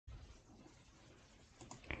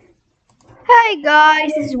Hey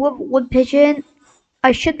guys, this is WWoodpigeon.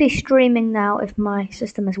 I should be streaming now if my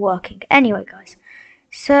system is working. Anyway, guys,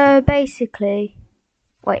 so basically,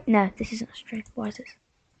 wait, no, this isn't a stream. Why is this?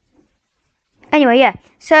 Anyway, yeah.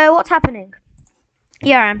 So what's happening?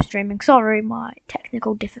 Yeah, I'm streaming. Sorry, my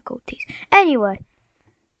technical difficulties. Anyway,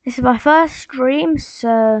 this is my first stream,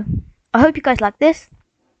 so I hope you guys like this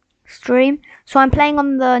stream. So I'm playing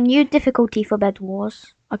on the new difficulty for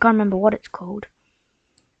Bedwars. I can't remember what it's called,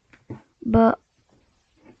 but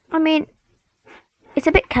I mean, it's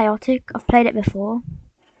a bit chaotic. I've played it before.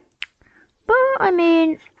 But, I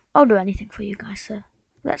mean, I'll do anything for you guys, so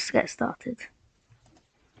let's get started.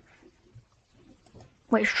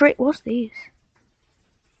 Wait, straight, what's these?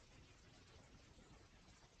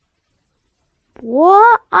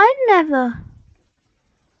 What? I never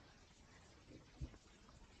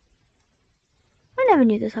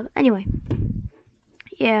knew this happened. Anyway,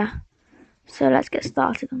 yeah, so let's get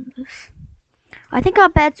started on this. I think our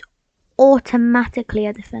beds automatically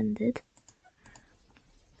are defended.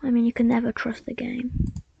 I mean, you can never trust the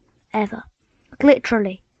game. Ever. Like,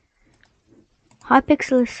 literally.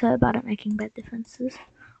 Hypixel is so bad at making bed defenses.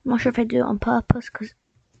 I'm not sure if they do it on purpose, because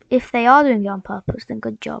if they are doing it on purpose, then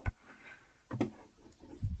good job.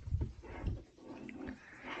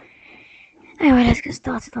 Anyway, let's get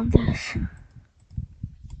started on this.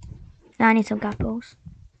 Now I need some gapples.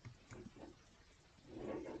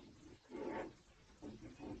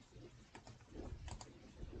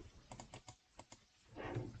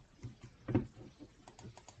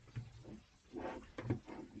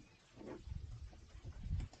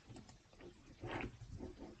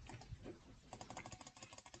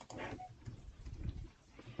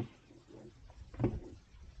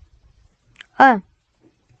 Oh.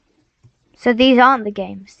 So these aren't the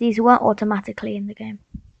games. These weren't automatically in the game.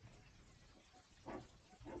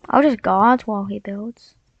 I'll just guard while he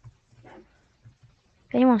builds.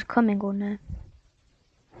 If anyone's coming or no.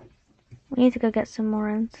 We need to go get some more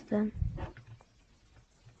ends then.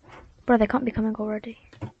 Bro, they can't be coming already.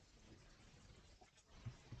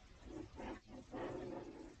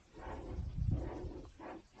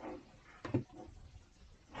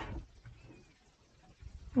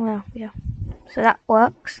 Well, yeah. So that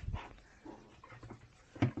works.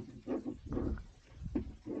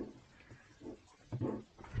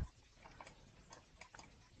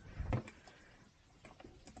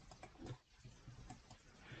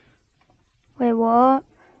 Wait, what?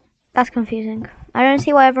 That's confusing. I don't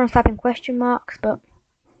see why everyone's typing question marks, but...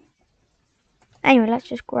 Anyway, let's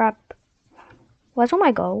just grab... Where's all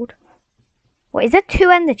my gold? Wait, is there two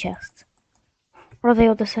ender chests? Or are they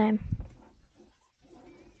all the same?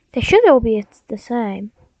 They should all be the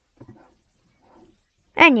same.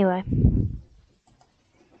 Anyway.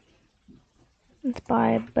 Let's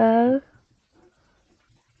buy a bow.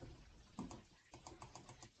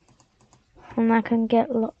 And I can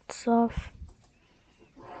get lots of...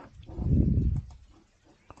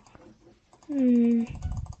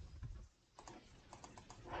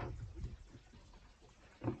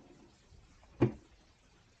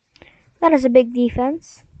 That is a big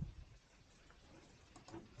defense.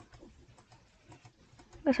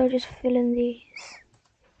 Guess I'll just fill in these.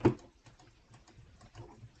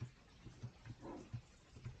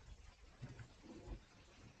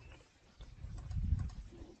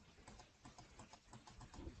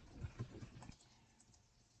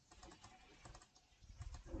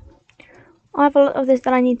 I have a lot of this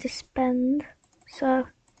that I need to spend, so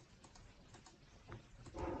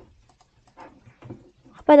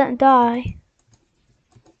hope I don't die.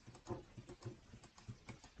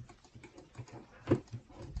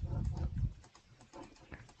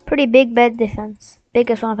 Pretty big bed defense.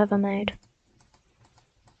 Biggest one I've ever made.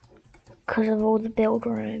 Because of all the build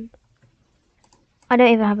room. I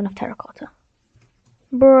don't even have enough terracotta.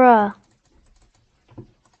 Bruh.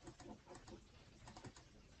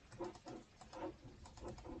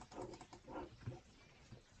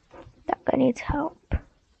 That guy needs help.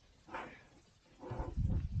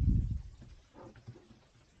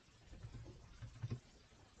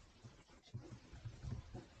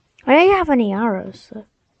 I don't have any arrows, so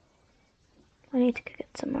I need to get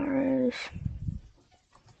some arrows.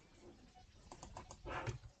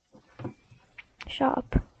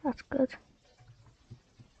 Sharp. That's good.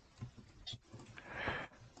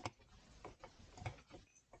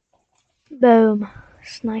 Boom.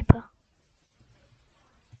 Sniper.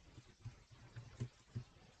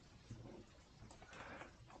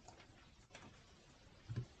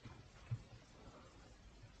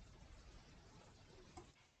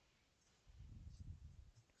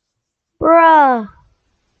 Bruh.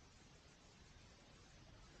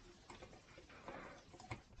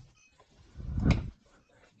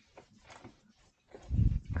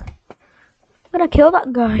 I'm gonna kill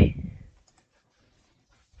that guy.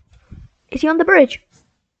 Is he on the bridge?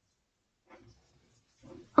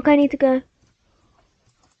 Okay, I need to go.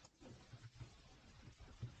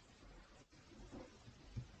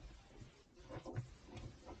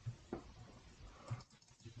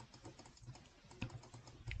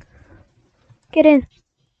 Get in.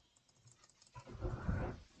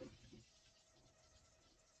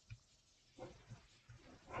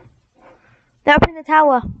 They're up in the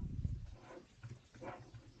tower.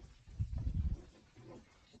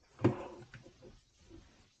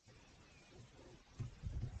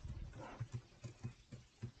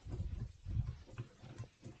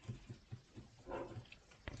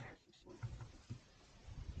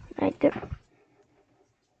 Right there.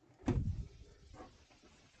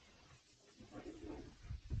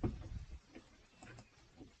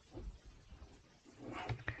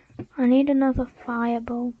 I need another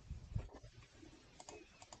fireball.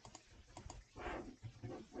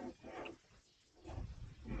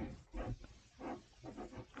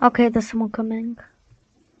 Okay, there's someone coming.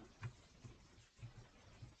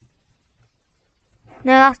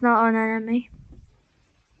 No, that's not an enemy.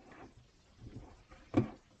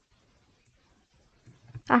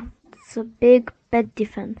 That's a big bed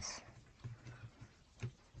defense.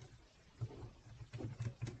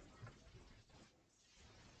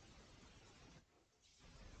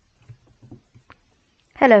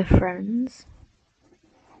 Hello, friends.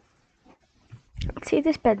 Let's see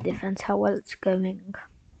this bed defense, how well it's going.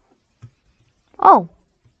 Oh,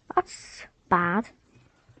 that's bad.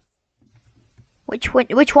 Which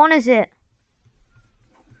one is it?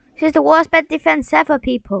 This is the worst bed defense ever,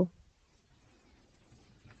 people.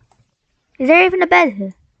 Is there even a bed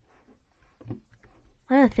here?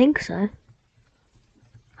 I don't think so.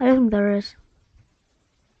 I don't think there is.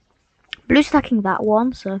 Blue's stacking that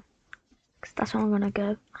one, so that's where I'm gonna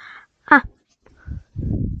go. Ah.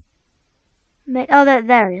 Oh,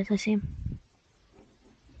 there he is. I see him.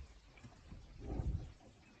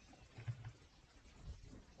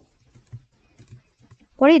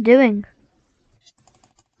 What are you doing?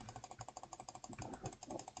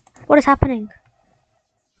 What is happening?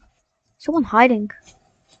 Someone hiding.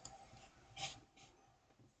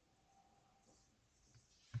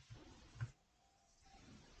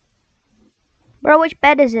 Bro, which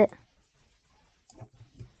bed is it?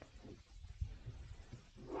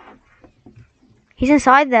 He's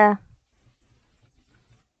inside there.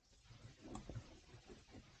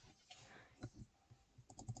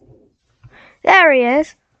 There he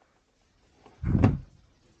is.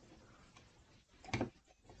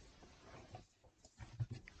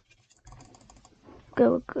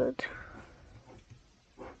 Good.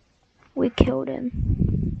 We killed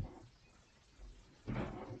him.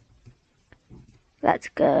 Let's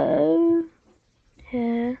go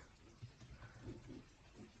here.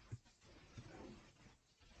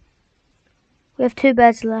 We have 2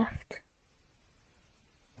 beds left.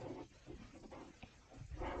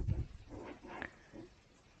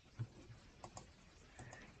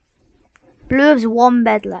 Blue has 1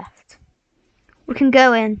 bed left. We can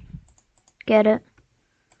go in. Get it.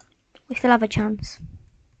 We still have a chance.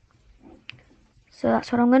 So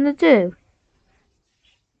that's what I'm gonna do.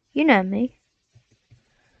 You know me.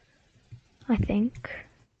 I think.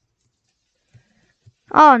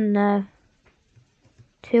 Oh no.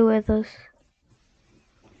 2 withers.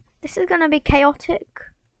 This is gonna be chaotic.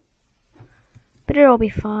 But it'll be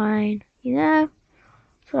fine. You know?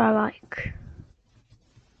 That's what I like.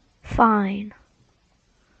 Fine.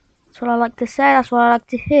 That's what I like to say. That's what I like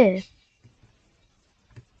to hear.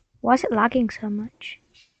 Why is it lagging so much?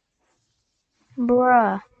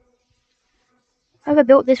 Bruh. Whoever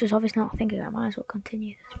built this was obviously not thinking I might as well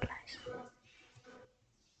continue this place.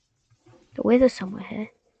 The wither's somewhere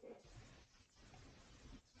here.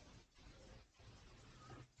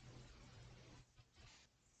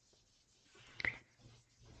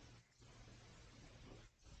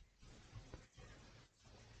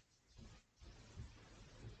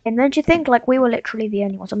 And don't you think, like, we were literally the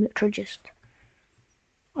only ones? I'm literally just...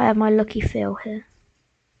 I have my lucky feel here.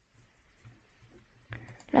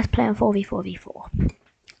 Let's play on 4v4v4.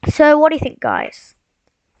 So, what do you think, guys?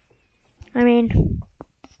 I mean...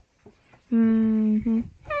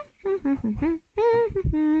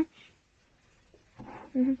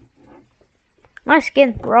 Nice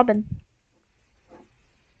skin, Robin.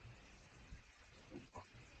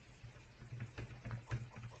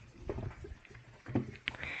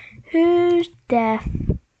 Who's deaf?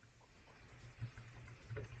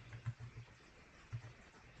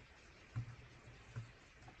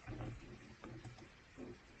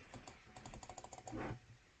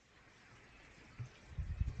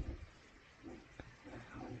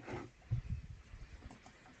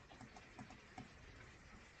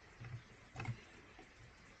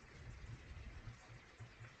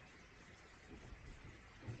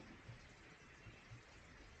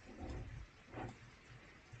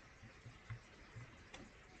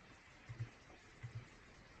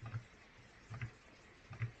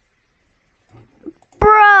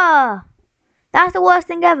 Bruh! That's the worst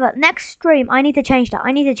thing ever. Next stream, I need to change that.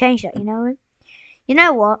 You know? You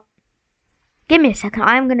know what? Give me a second.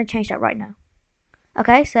 I'm going to change that right now.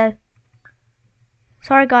 Okay, so.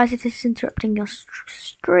 Sorry guys if this is interrupting your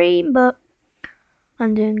stream, but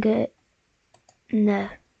I'm doing it. No.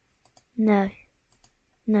 No.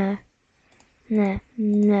 No. No.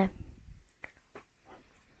 No.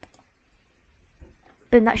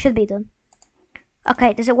 Boom, that should be done.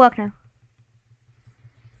 Okay, does it work now?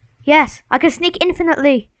 Yes, I can sneak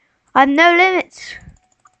infinitely. I have no limits.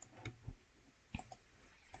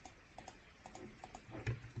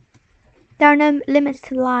 There are no limits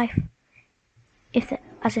to life.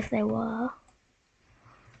 As if there were.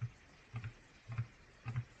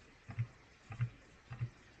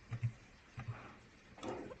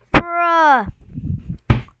 Bruh.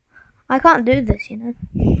 I can't do this, you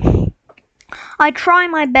know. I try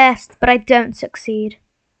my best, but I don't succeed.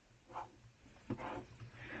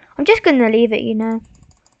 I'm just gonna leave it, you know.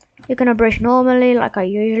 You're gonna bridge normally, like I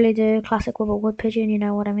usually do. Classic WWoodpigeon, you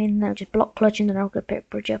know what I mean? They'll just block clutch and then I'll go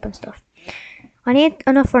bridge up and stuff. I need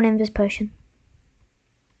enough for an invis potion.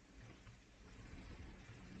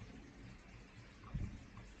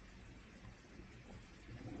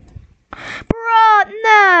 Bro,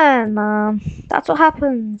 no, man. That's what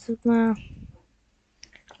happens with my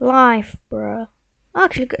life, bro. I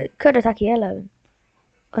actually could attack yellow.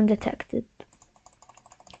 Undetected.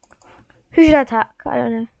 Who should I attack? I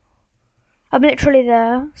don't know. I'm literally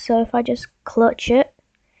there, so if I just clutch it.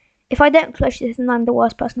 If I don't clutch this, then I'm the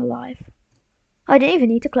worst person alive. I didn't even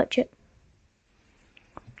need to clutch it.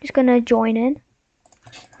 Just gonna join in.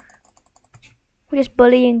 We're just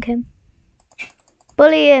bullying him.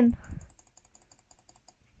 Bully him.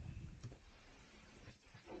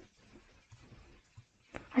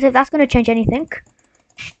 As if that's gonna change anything.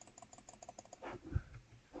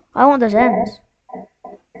 I want those ends.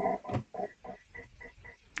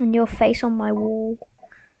 And your face on my wall.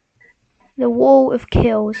 The wall of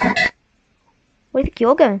kills. Where do you think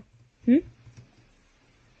you're going?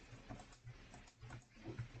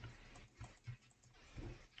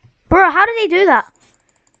 Bro, how did he do that?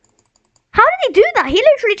 How did he do that? He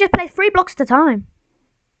literally just played 3 blocks at a time.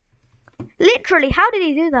 Literally, how did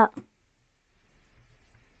he do that?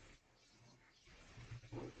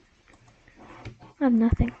 I have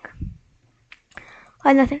nothing. I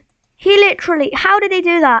have nothing. He literally, how did he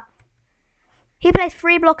do that? He plays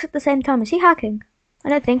 3 blocks at the same time. Is he hacking? I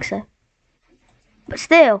don't think so. But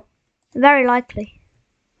still, very likely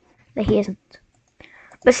that he isn't.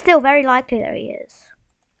 But still, very likely that he is.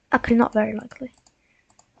 Actually, not very likely.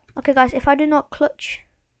 Okay, guys, if I do not clutch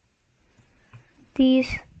these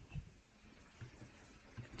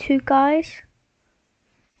 2 guys.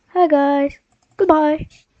 Hi, guys. Goodbye.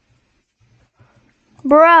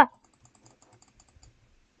 Bruh.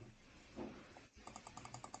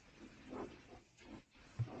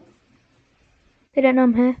 They don't know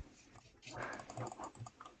I'm here.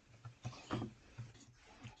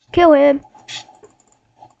 Kill him.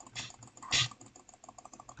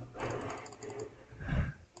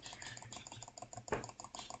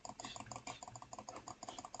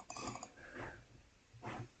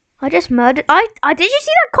 I just murdered. Did you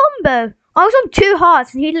see that combo? I was on 2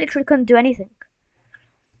 hearts and he literally couldn't do anything.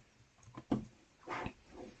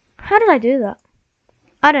 How did I do that?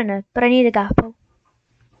 I don't know, but I need a gapple.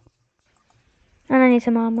 And I need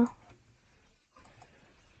some armor.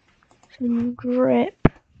 Some grip.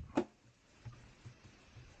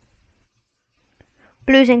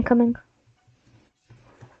 Blue's incoming.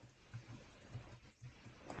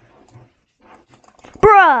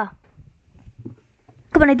 Bruh!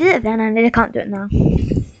 Come on, I did it then and I can't do it now.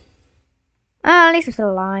 At least I'm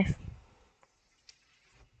still alive.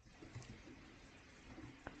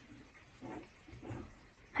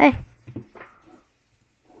 Hey.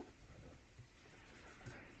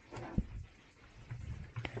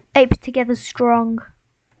 Apes together strong.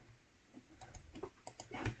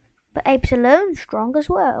 But apes alone strong as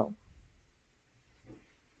well.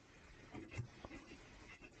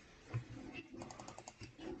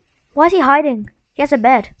 Why is he hiding? He has a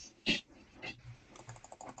bed.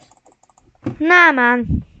 Nah,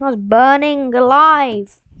 man. I was burning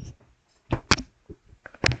alive.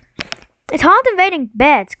 It's hard invading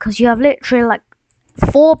beds because you have literally like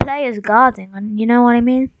 4 players guarding, and you know what I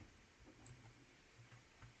mean?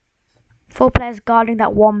 4 players guarding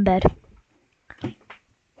that 1 bed.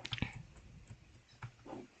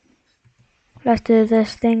 Let's do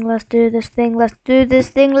this thing, let's do this thing, let's do this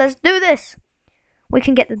thing, let's do this! We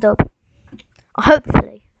can get the dub.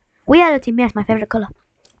 Hopefully. We had a team, yes, my favourite colour.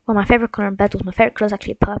 Well, my favourite colour in Bedwars, my favourite colour is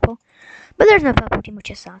actually purple. But there's no purple team,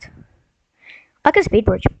 which is sad. I can speed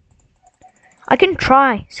bridge. I can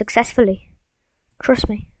try successfully. Trust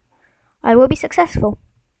me. I will be successful.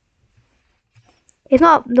 It's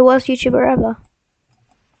not the worst YouTuber ever.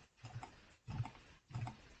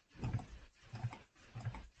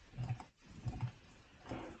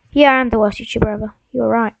 Yeah, I am the worst YouTuber ever. You're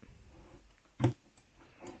right.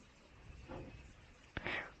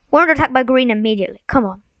 We're under attack by green immediately. Come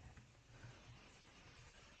on.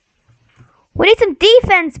 We need some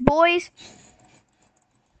defense, boys.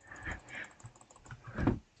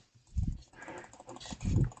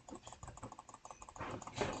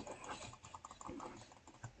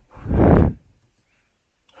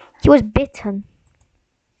 He was bitten.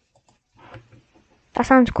 That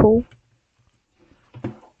sounds cool.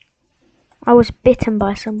 I was bitten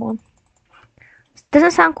by someone. It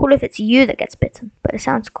doesn't sound cool if it's you that gets bitten, but it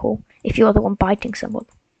sounds cool if you're the one biting someone.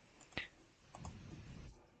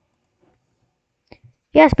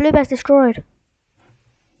 Yes, blue bear's destroyed.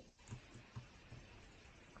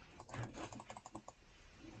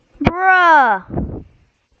 Bruh!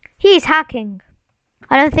 He's hacking.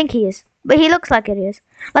 I don't think he is, but he looks like it is.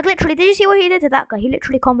 Like literally, did you see what he did to that guy? He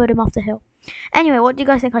literally comboed him off the hill. Anyway, what do you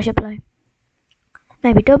guys think I should play?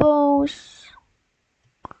 Maybe doubles.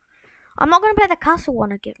 I'm not going to play the castle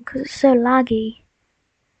one again because it's so laggy.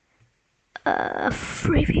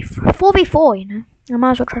 3v4, 4v4, you know. I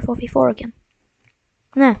might as well try 4v4 again.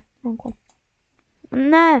 No, wrong one.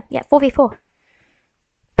 No, yeah, 4v4.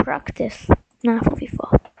 Practice. No,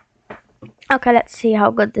 4v4. Okay, let's see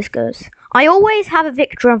how good this goes. I always have a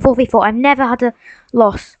victory on 4v4. I've never had a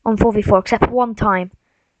loss on 4v4 except one time.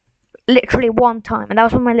 Literally one time. And that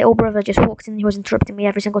was when my little brother just walked in and he was interrupting me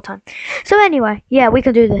every single time. So anyway, yeah, we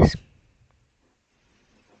can do this.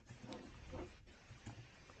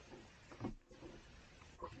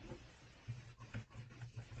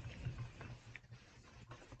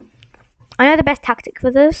 I know the best tactic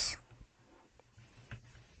for this.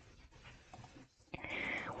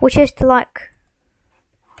 Which is to like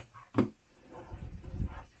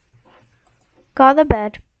guard the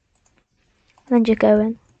bed. And then just go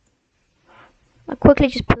in. I quickly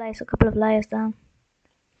just place a couple of layers down.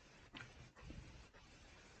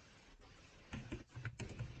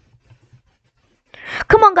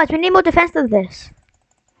 Come on guys, we need more defense than this.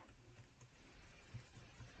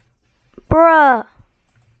 Bruh.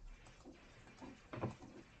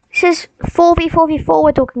 This is 4v4v4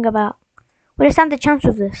 we're talking about. We just stand a chance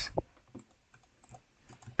with this.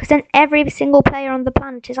 Because then every single player on the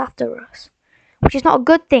planet is after us. Which is not a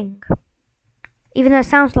good thing. Even though it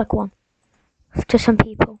sounds like one. To some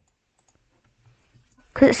people.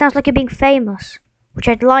 Because it sounds like you're being famous. Which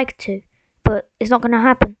I'd like to. But it's not going to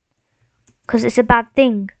happen. Because it's a bad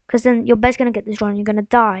thing. Because then your bed's going to get destroyed and you're going to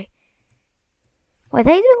die. What are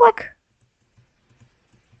they doing like...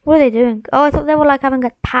 What are they doing? Oh, I thought they were like having a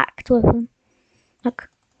pact with them. Like,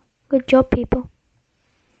 good job, people.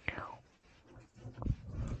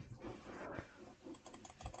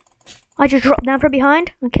 I just drop down from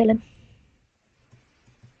behind and kill him.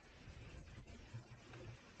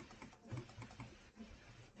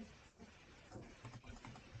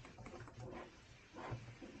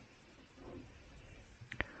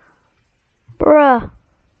 Bruh.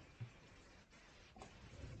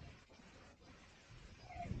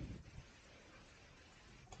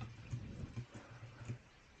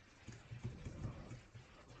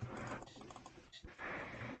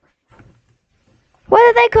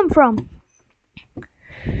 Where did they come from?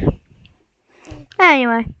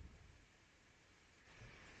 Anyway.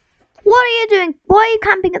 What are you doing? Why are you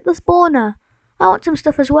camping at the spawner? I want some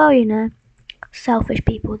stuff as well, you know. Selfish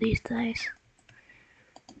people these days.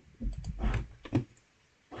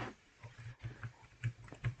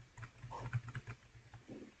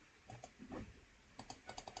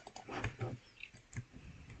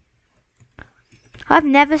 I've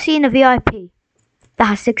never seen a VIP that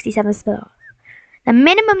has 67 stars. The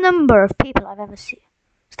minimum number of people I've ever seen.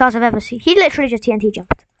 Stars I've ever seen. He literally just TNT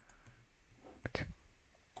jumped.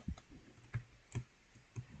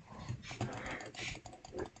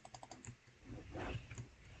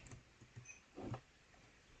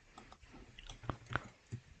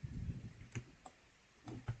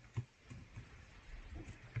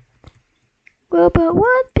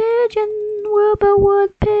 WWoodpigeon.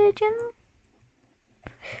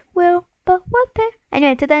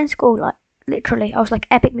 Anyway, today in school, like, literally, I was like,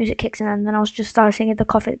 epic music kicks in, and then I was just started singing the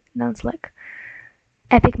coffee, and I was like,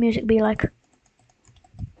 epic music be like,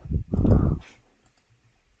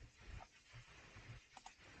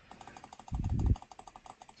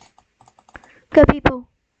 go people.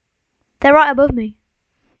 They're right above me.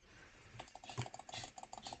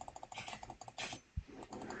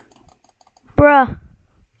 Bruh.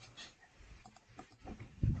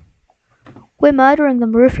 We're murdering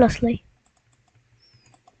them ruthlessly.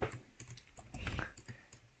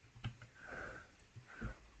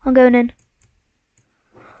 I'm going in.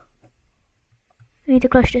 I need to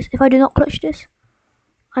clutch this. If I do not clutch this,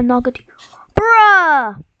 I'm not good.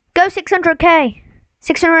 Bruh! Go 600k!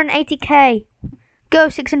 680k! Go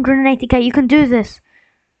 680k, you can do this!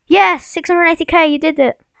 Yes! 680k, you did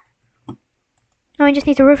it! Now I just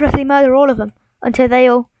need to ruthlessly murder all of them until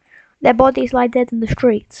their bodies lie dead in the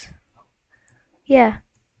streets. Yeah.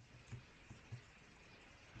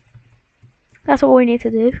 That's all we need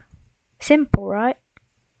to do. Simple, right?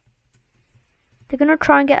 They're gonna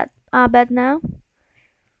try and get our bed now.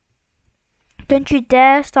 Don't you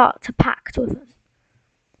dare start to pact with us.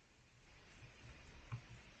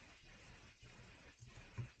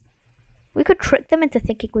 We could trick them into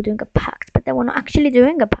thinking we're doing a pact, but then we're not actually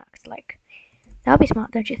doing a pact. Like, that would be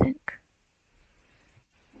smart, don't you think?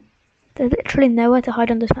 There's literally nowhere to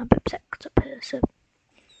hide on this map except up here, so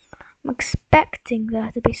I'm expecting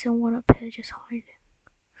there to be someone up here just hiding.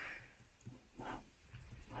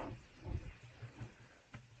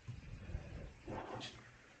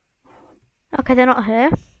 Okay, they're not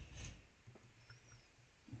here.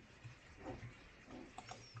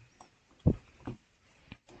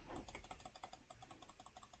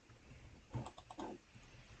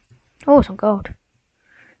 Oh, some gold.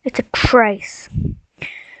 It's a trace.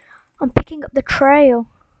 I'm picking up the trail.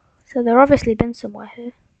 So they've obviously been somewhere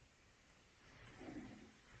here.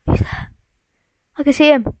 He's there. I can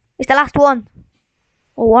see him. It's the last one.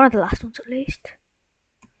 Or one of the last ones at least.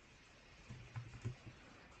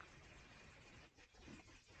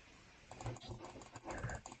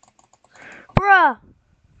 Bruh!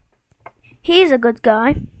 He's a good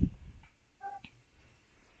guy.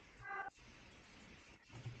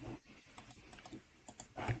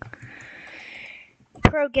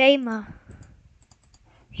 Pro gamer.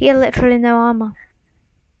 He had literally no armor.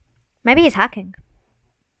 Maybe he's hacking.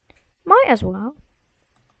 Might as well.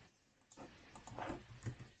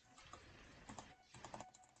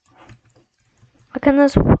 I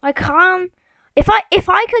can't. If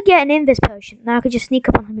I could get an invis potion, now I could just sneak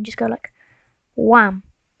up on him and just go like, wham,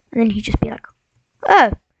 and then he'd just be like,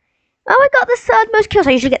 oh, I got the third most kills.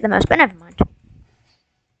 I usually get the most, but never mind.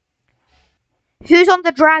 Who's on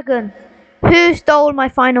the dragon? Who stole my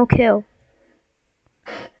final kill?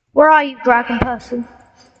 Where are you, dragon person?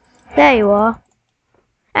 There you are.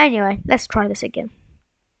 Anyway, let's try this again.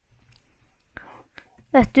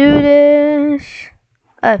 Let's do this.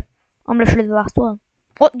 Oh, I'm literally the last one.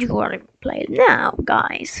 What do you want to play now,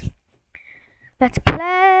 guys? Let's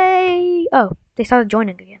play. Oh, they started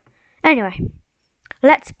joining again. Anyway,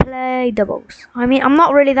 let's play doubles. I mean, I'm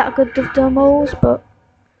not really that good with doubles, but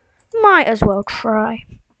might as well try.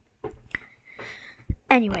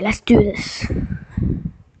 Anyway, let's do this.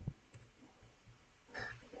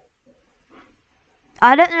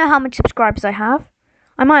 I don't know how many subscribers I have.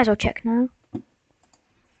 I might as well check now.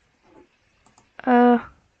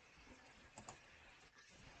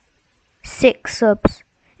 6 subs.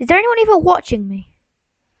 Is there anyone even watching me?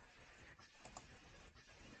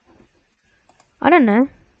 I don't know.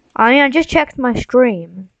 I mean, I just checked my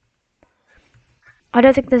stream. I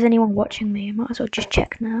don't think there's anyone watching me. I might as well just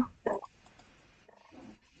check now.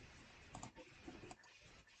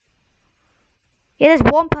 Yeah,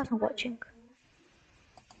 there's one person watching.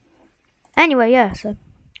 Anyway, yeah, so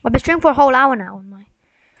I've been streaming for a whole hour now on my...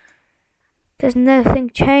 There's nothing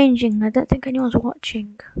changing. I don't think anyone's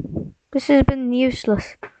watching. This has been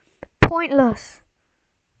useless. Pointless.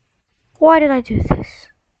 Why did I do this?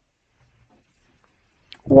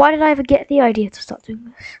 Why did I ever get the idea to start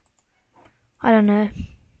doing this? I don't know.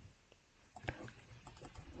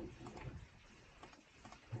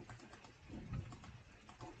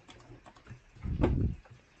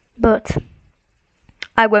 But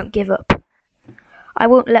I won't give up. I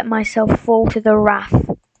won't let myself fall to the wrath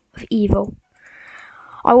of evil.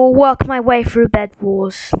 I will work my way through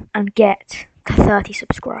Bedwars and get to 30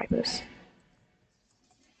 subscribers.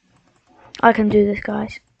 I can do this,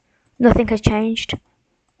 guys. Nothing has changed.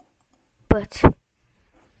 But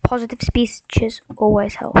positive speeches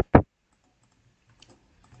always help.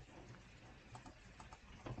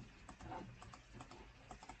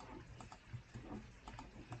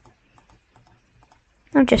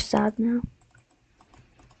 I'm just sad now.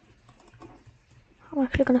 I'm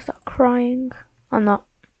actually gonna start crying. I'm not.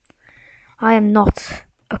 I am not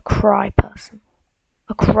a cry person.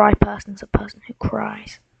 A cry person is a person who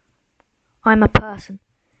cries. I'm a person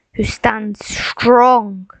who stands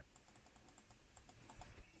strong.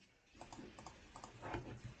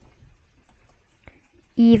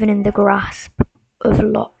 Even in the grasp of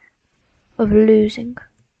losing.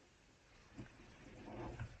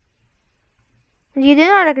 You do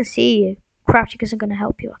not I can see you. Crouching isn't going to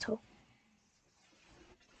help you at all.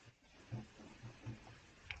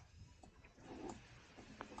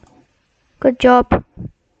 Good job.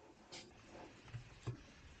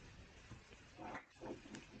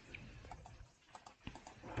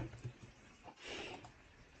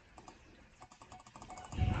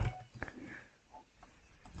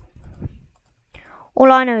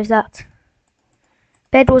 All I know is that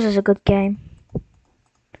Bedwars is a good game.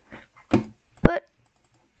 But,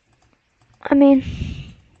 I mean,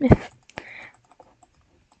 if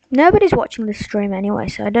nobody's watching this stream anyway,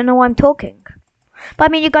 so I don't know why I'm talking. But I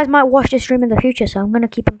mean, you guys might watch this stream in the future, so I'm going to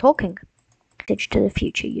keep on talking. Message to the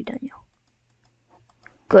future, you Daniel.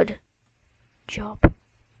 Good job.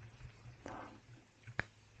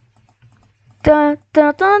 Dun,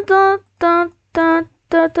 dun, dun, dun, dun, dun,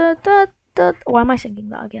 dun, dun, dun, dun. Why am I singing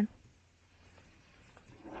that again?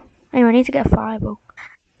 Anyway, I need to get a fireball.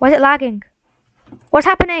 Why is it lagging? What's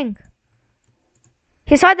happening?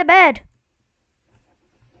 He's inside the bed.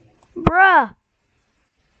 Bruh.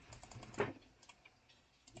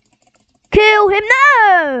 Kill him.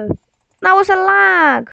 No! That was a lag.